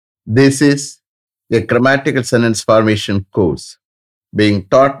This is a grammatical sentence formation course being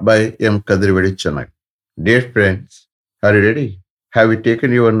taught by M. Kadirvedi Chennai. Dear friends, are you ready? Have you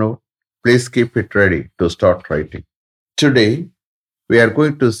taken your note? Please keep it ready to start writing. Today, we are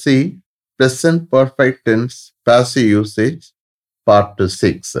going to see present perfect tense passive usage part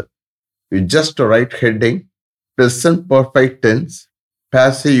 6. You just write heading present perfect tense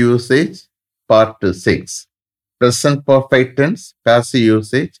passive usage part 6. Present perfect tense passive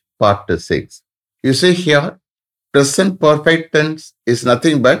usage part 6. You see here, present perfect tense is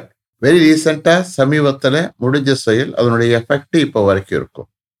nothing but very ரீசெண்டாக சமீபத்தில் முடிஞ்ச செயல் அதனுடைய effect இப்போ வரைக்கும் இருக்கும்.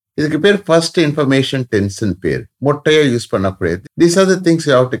 இதுக்கு பேர் ஃபர்ஸ்ட் இன்ஃபர்மேஷன் டென்ஸ்ன்னு பேர். மொட்டையாக யூஸ் பண்ணக்கூடியது. These are the things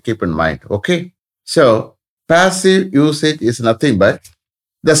you have to keep in mind. Okay, so passive usage is nothing but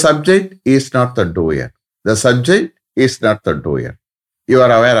the subject is not the doer. The subject is not the doer. You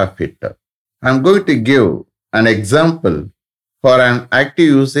are aware of it. I'm going to give an example for an active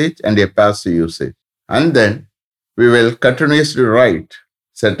usage and a passive usage. And then we will continuously write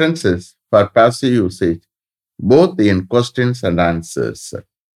sentences for passive usage, both in questions and answers.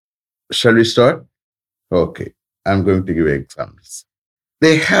 Shall we start? Okay, I'm going to give examples.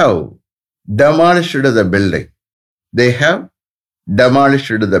 They have demolished the building. They have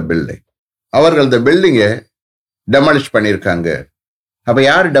demolished the building. அவர்கள் the building-ஐ demolish பண்ணியிருக்காங்க. அப்ப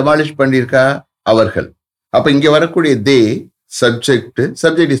யார் demolish பண்ணியிருக்கா? அவர்கள். அப்ப இங்க வரக்கூடிய they subject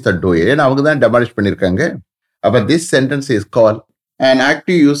is the doer. ஏன்னா அவங்க தான் demolish பண்ணியிருக்காங்க. அப்ப this sentence is called an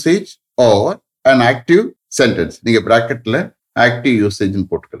active usage or an active sentence. நீங்க bracketல active usage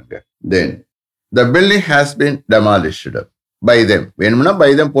போட்டுக்கணுங்க. Then the building has been demolished by them. வேணும்னா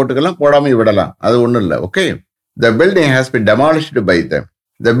by them போட்டுக்கலாம், போடாம விடலாம், அது ஒண்ணும் இல்லை. Okay, the building has been demolished by them.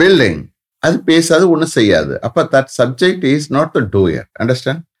 The building அது பேசாது, ஒன்றும் செய்யாது. அப்ப that subject is not the doer.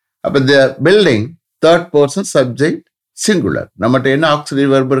 Understand? அப்ப the building third person subject singular. நம்மகிட்ட என்ன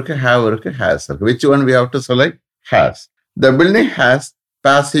auxiliary verb இருக்கு? Have இருக்கு, has இருக்கு. Which one we have to select? Has. The building has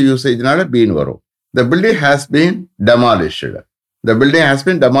passive usageனால been வரும். The building has been demolished. The building has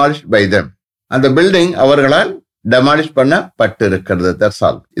been demolished by them. அந்த building அவர்களால் demolish பண்ணப்பட்டு இருக்கிறது. That's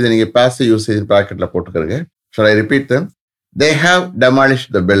all. இதை நீங்க passive usage bracketல போட்டுக்கிறீங்க. Shall I repeat them? They have demolished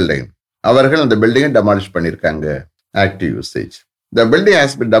the building. அவர்கள் அந்த building demolish பண்ணியிருக்காங்க. Active usage. The building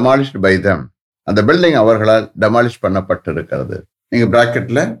has been demolished by them. அந்த building அவர்களால் demolish பண்ணப்பட்டு இருக்கிறது. நீங்க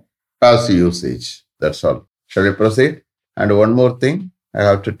bracketல passive usage. That's all. Shall we proceed? And one more thing, I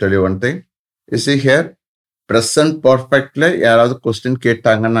have to tell you one thing. You see here, present perfectல யாராவது question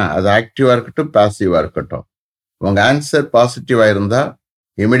கேட்டாங்கன்னா அது ஆக்டிவா இருக்கட்டும் பாசிவா இருக்கட்டும், உங்க ஆன்சர் பாசிட்டிவா இருந்தா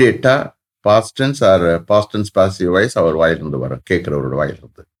இமிடியேட்டா past tense or past tense passive voice அவர் வாயிலிருந்து வரும், கேட்கிறவரோட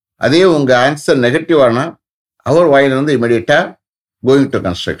வாயிலிருந்து. அதே உங்க ஆன்சர் நெகட்டிவானா அவர் வாயிலிருந்து இமிடியேட்டா கோயிங் டு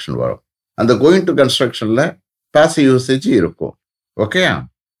கன்ஸ்ட்ரக்ஷன் வரும். அந்த கோயிங் டு கன்ஸ்ட்ரக்ஷன்ல பாசிவ் யூசேஜ் இருக்கும். ஓகே,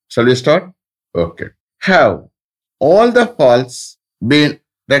 shall we start? Okay. Have all the faults been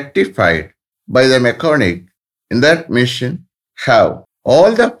rectified by the mechanic in that mission? Have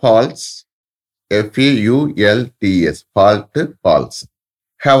all the faults, F-A-U-L-T-S, faults.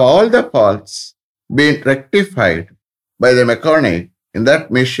 Have all the faults been rectified by the mechanic in that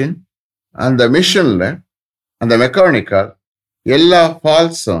mission? அந்த மிஷன்ல அந்த மெக்கானிக்கால் எல்லா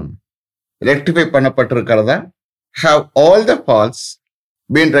ஃபால்ஸும் rectify பண்ணப்பட்டிருக்கிறதா? Have all the faults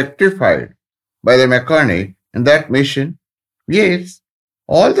been rectified by the mechanic in that mission? Yes,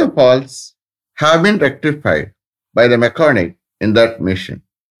 all the faults have been rectified by the mechanic in that mission.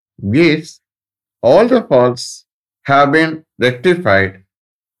 Yes, all the faults have been rectified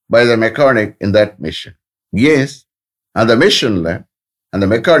by the mechanic in that mission. Yes, அந்த மிஷன்ல அந்த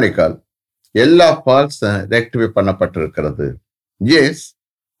மெக்கானிக்கால் எல்லா ஃபால்ஸும் rectify பண்ணப்பட்டிருக்கிறது. Yes,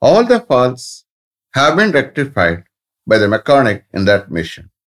 all the faults have been rectified by the mechanic in that mission.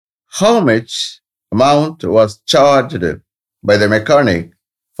 How much amount was charged by the mechanic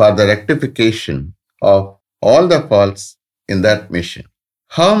for the rectification of all the faults in that mission?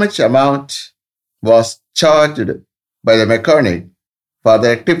 How much amount was charged by the mechanic for the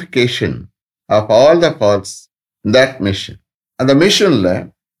rectification of all the faults in that mission? அந்த மிஷன்ல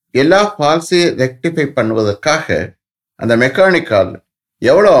எல்லா ஃபால்ஸையும் rectify பண்ணுவதற்காக அந்த மெக்கானிக்கால்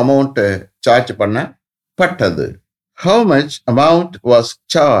எவ்வளோ amount charge பண்ணப்பட்டது? How much amount was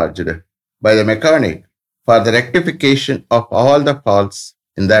charged by the mechanic for the rectification of all the faults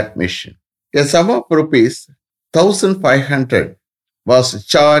in that mission? A sum of rupees 1,500 was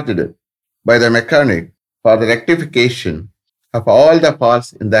charged by the mechanic for the rectification of all the faults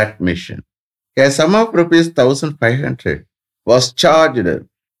in that mission. A sum of rupees 1,500 was charged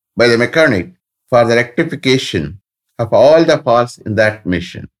by the mechanic for the rectification of all the faults in that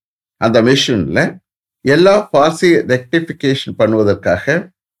mission. அந்த மிஷன்ல எல்லா ஃபால்ஸையும் rectification பண்ணுவதற்காக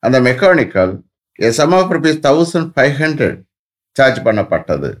அந்த மெக்கானிக்கல் a sum of rupees 1500 charge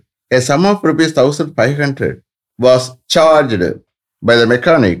பண்ணப்பட்டது. A sum of rupees 1500 was charged by the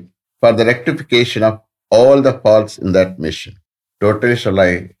mechanic for the rectification of all the faults in that machine. Totally, shall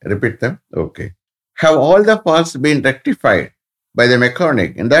I repeat them? Okay. Have all the faults been rectified by the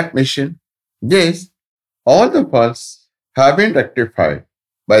mechanic in that machine? Yes, all the faults have been rectified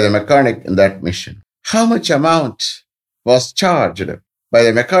by the mechanic in that machine. How much amount was charged by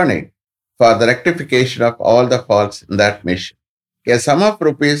the mechanic for the rectification of all the faults in that machine? A sum of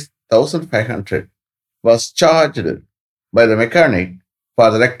rupees 1500 was charged by the mechanic for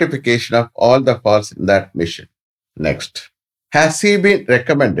the rectification of all the faults in that machine. Next. Has he been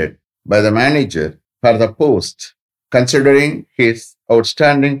recommended by the manager for the post considering his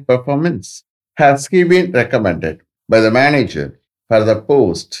outstanding performance? Has he been recommended by the manager for the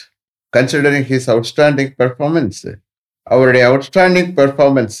post considering his outstanding performance? அவருடைய outstanding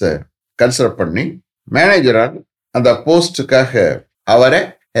பெர்ஃபார்மன்ஸை consider பண்ணி மேனேஜரால் அந்த போஸ்டுக்காக அவரை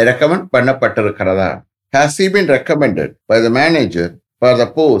recommend பண்ணப்பட்டிருக்கிறதா? Has he been recommended by the manager for the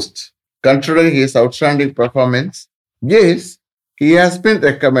post considering his outstanding performance? Yes, he has been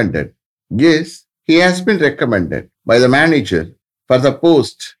recommended. Yes, he has been recommended by the manager for the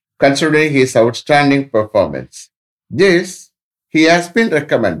post considering his outstanding performance. Yes, he has been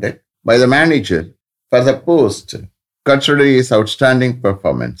recommended by the manager for the post considering his outstanding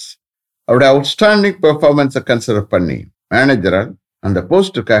performance. அவருடைய outstanding பெர்ஃபார்மன்ஸை consider பண்ணி மேனேஜரால் அந்த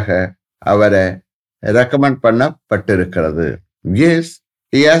போஸ்டுக்காக அவரை recommend பண்ணப்பட்டிருக்கிறது. Yes,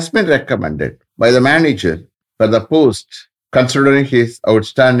 he has been recommended by the manager for the post considering his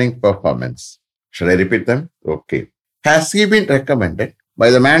outstanding performance. Shall I repeat them? Okay. Has he been recommended by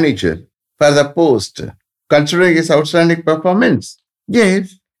the manager for the post considering his outstanding performance? Yes,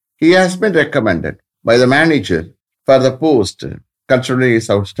 he has been recommended by the manager for the post considering his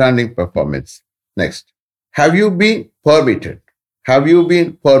outstanding performance. Next. Have you been permitted? Have you been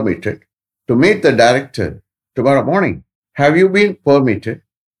permitted to meet the director tomorrow morning? Have you been permitted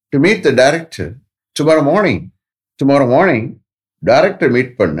to meet the director tomorrow morning? Tomorrow morning, director meet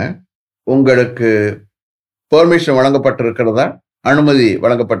பண்ண உங்களுக்கு permission வழங்கப்பட்டிருக்கிறதா? அனுமதி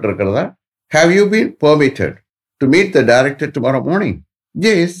வழங்கப்பட்டிருக்கிறதா? Have you been permitted to meet the director tomorrow morning?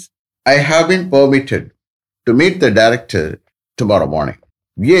 Yes, I have been permitted to meet the director tomorrow morning.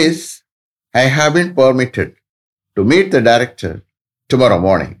 Yes, I have been permitted to meet the director tomorrow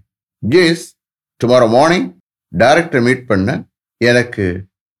morning. Yes, tomorrow morning, director meet பண்ண எனக்கு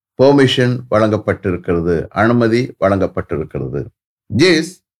permission வழங்கப்பட்டிருக்கிறது, அனுமதி வழங்கப்பட்டிருக்கிறது. Yes,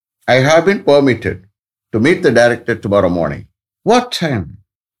 I have been permitted to meet the director tomorrow morning. What time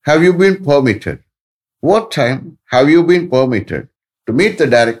have you been permitted? What time have you been permitted to meet the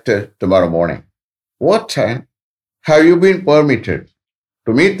director tomorrow morning? What time have you been permitted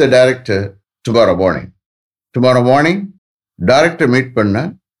to meet the director tomorrow morning? Tomorrow morning, director meet பண்ண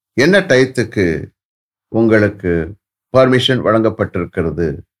என்ன டயத்துக்கு உங்களுக்கு permission வழங்கப்பட்டிருக்கிறது,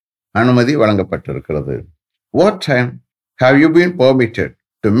 அனுமதி வழங்கப்பட்டிருக்கிறது? What time have you been permitted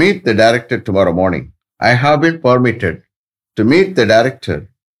to meet the director tomorrow morning? I have been permitted to meet the director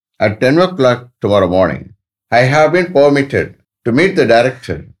at 10 o'clock tomorrow morning. I have been permitted to meet the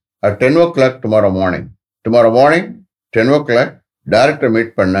director at 10 o'clock tomorrow morning. Tomorrow morning, 10 o'clock, director meet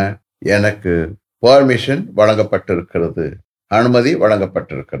பண்ண எனக்கு permission வழங்கப்பட்டிருக்கிறது, அனுமதி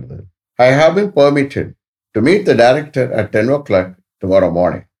வழங்கப்பட்டிருக்கிறது. I have been permitted to meet the director at 10 o'clock tomorrow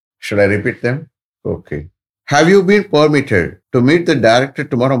morning. Should I repeat them? Okay. Have you been permitted to meet the director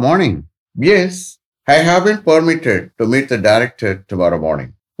tomorrow morning? Yes, I have been permitted to meet the director tomorrow morning.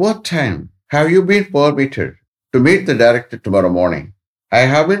 What time have you been permitted to meet the director tomorrow morning? I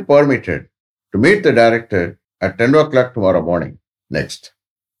have been permitted to meet the director at 10 o'clock tomorrow morning. Next.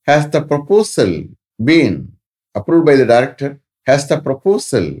 Has the proposal been approved by the director? Has the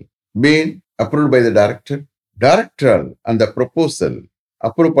proposal been approved by the director? Director and the proposal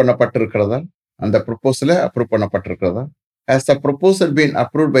approve பண்ணப்பட்டிருக்கிறதா? அந்த proposal approve பண்ணப்பட்டிருக்கிறதா? Has the proposal been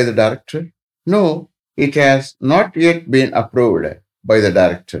approved by the director? No, it has not yet been approved by the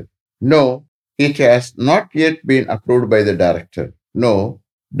director. No, it has not yet been approved by the director. No,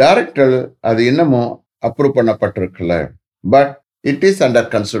 director அது இன்னமும் approve பண்ணப்பட்டிருக்கல. But it is under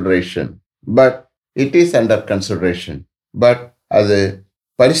consideration. But it is under consideration. But அது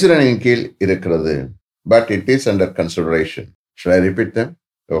பரிசீலனையின் கீழ் இருக்கிறது. But it is under consideration. Shall I repeat them?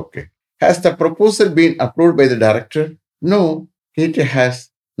 Okay. Has the proposal been approved by the director? No, it has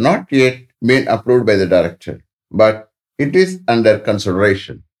not yet been approved by the director. But it is under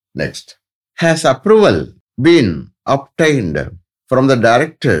consideration. Next. Has approval been obtained from the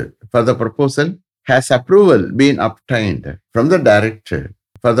director for the proposal? Has approval been obtained from the director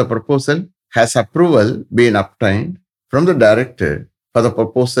for the proposal? Has approval been obtained from the director for the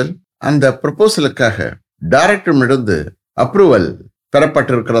proposal? அந்த ப்ரொபோசலுக்காக டைரக்டரிடமிருந்து approval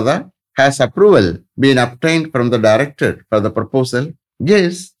பெறப்பட்டிருக்கிறதா? Has approval been obtained from the director for the proposal?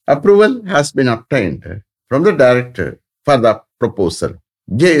 Yes, approval has been obtained from the director for the proposal.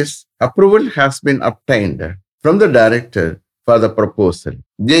 Yes, approval has been obtained from the director for the proposal.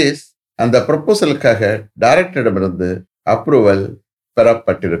 Yes, அந்த ப்ரொபோசலுக்காக டைரக்டரிடமிருந்து approval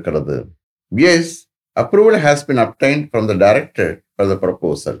பெறப்பட்டிருக்கிறது. Yes, approval has been obtained from the director for the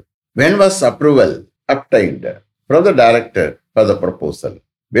proposal. When was approval obtained from the director for the proposal?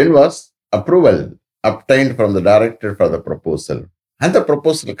 When was approval obtained from the director for the proposal? அந்த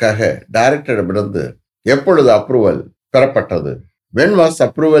ப்ரொபோசலுக்காக டைரக்டரிடமிருந்து எப்பொழுது approval பெறப்பட்டது? When was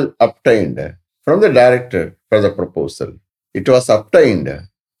approval obtained from the director for the proposal? It was obtained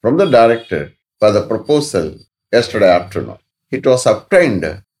from the director for the proposal yesterday afternoon. It was obtained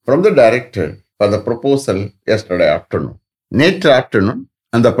from the director for the proposal yesterday afternoon. நேற்று afternoon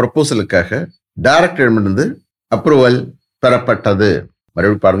அந்த ப்ரொபோசலுக்காக டைரக்டரிடமிருந்து approval பெறப்பட்டது.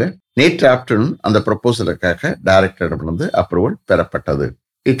 மறுபடியும் பாருங்க, நேற்று afternoon அந்த ப்ரொபோசலுக்காக டைரக்டரிடமிருந்து அப்ரூவல் பெறப்பட்டது.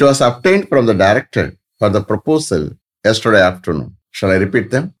 It was obtained from the director for the proposal yesterday afternoon. Shall I repeat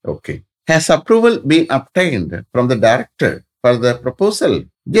them? Okay. Has approval been obtained from the director for the proposal?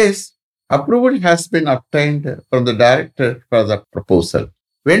 Yes, approval has been obtained from the director for the proposal.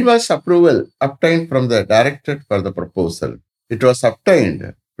 When was approval obtained from the director for the proposal? It was obtained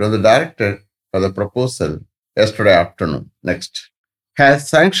from the director for the proposal yesterday afternoon. Next. Has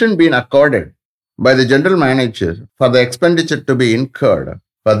sanction been accorded by the general manager for the expenditure to be incurred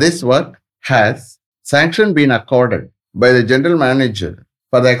for this work? Has sanction been accorded by the general manager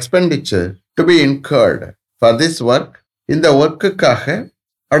for the expenditure to be incurred for this work? இந்த ஒர்க்குக்காக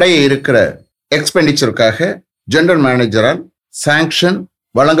அடைய இருக்கிற எக்ஸ்பெண்டிச்சருக்காக general மேனேஜரால் sanction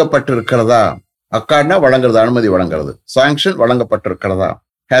வழங்கப்பட்டிருக்கிறதா? அக்கார்ட்னா வழங்குறது, அனுமதி வழங்குறது. Sanction வழங்கப்பட்டிருக்கிறதா?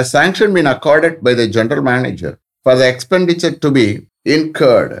 Has sanction been accorded by the general manager for the expenditure to be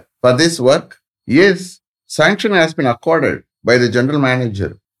incurred for this work? Yes, sanction has been accorded by the general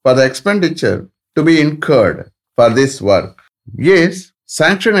manager for the expenditure to be incurred for this work. Yes,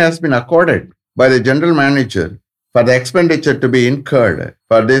 sanction has been accorded by the general manager for the expenditure to be incurred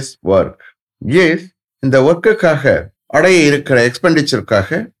for this work. Yes, இந்த ஒர்க்குக்காக அடைய இருக்கிற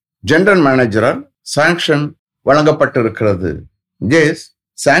எக்ஸ்பெண்டிச்சருக்காக general மேனேஜரால் sanction வழங்கப்பட்டிருக்கிறது. Yes,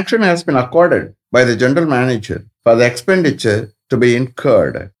 sanction has been accorded by the general manager for the expenditure to be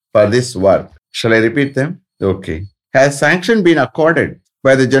incurred for this work. Shall I repeat them? Okay. Has sanction been accorded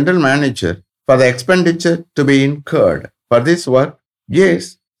by the general manager for the expenditure to be incurred for this work? Yes,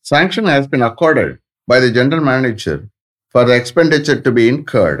 sanction has been accorded by the general manager for the expenditure to be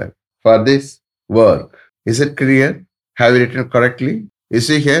incurred for this work. Is it clear? Have you written correctly? You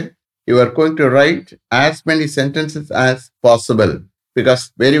see here, you are going to write as many sentences as possible because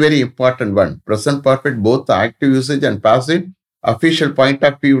very, very important one. Present perfect, both active usage and passive, official point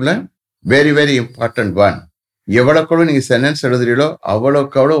of view, very, very important one. எவ்வளோக்கெவ்வளோ நீங்கள் sentence எழுதுறீங்களோ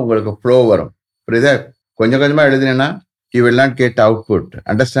அவ்வளோக்கவ்வளோ உங்களுக்கு flow வரும். புரியுதா? கொஞ்சம் கொஞ்சமாக எழுதினேன்னா you will not get out put.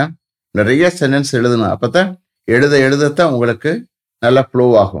 Understand? நிறைய sentence எழுதணும். அப்போ தான் எழுதத்தான் உங்களுக்கு நல்லா ஃப்ளோ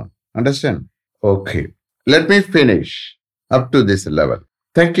ஆகும். Understand? Okay. Let me finish up to this level.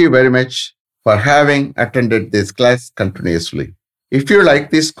 Thank you very much for having attended this class continuously. If you like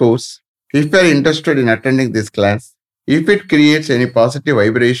this course, if you are interested in attending this class, if it creates any positive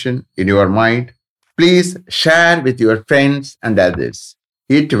vibration in your mind, please share with your friends and others.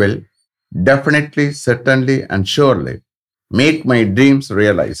 It will definitely, certainly, and surely make my dreams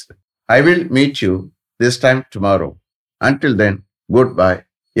realized. I will meet you this time tomorrow. Until then, goodbye.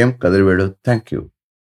 M. Kadirvelu. Thank you.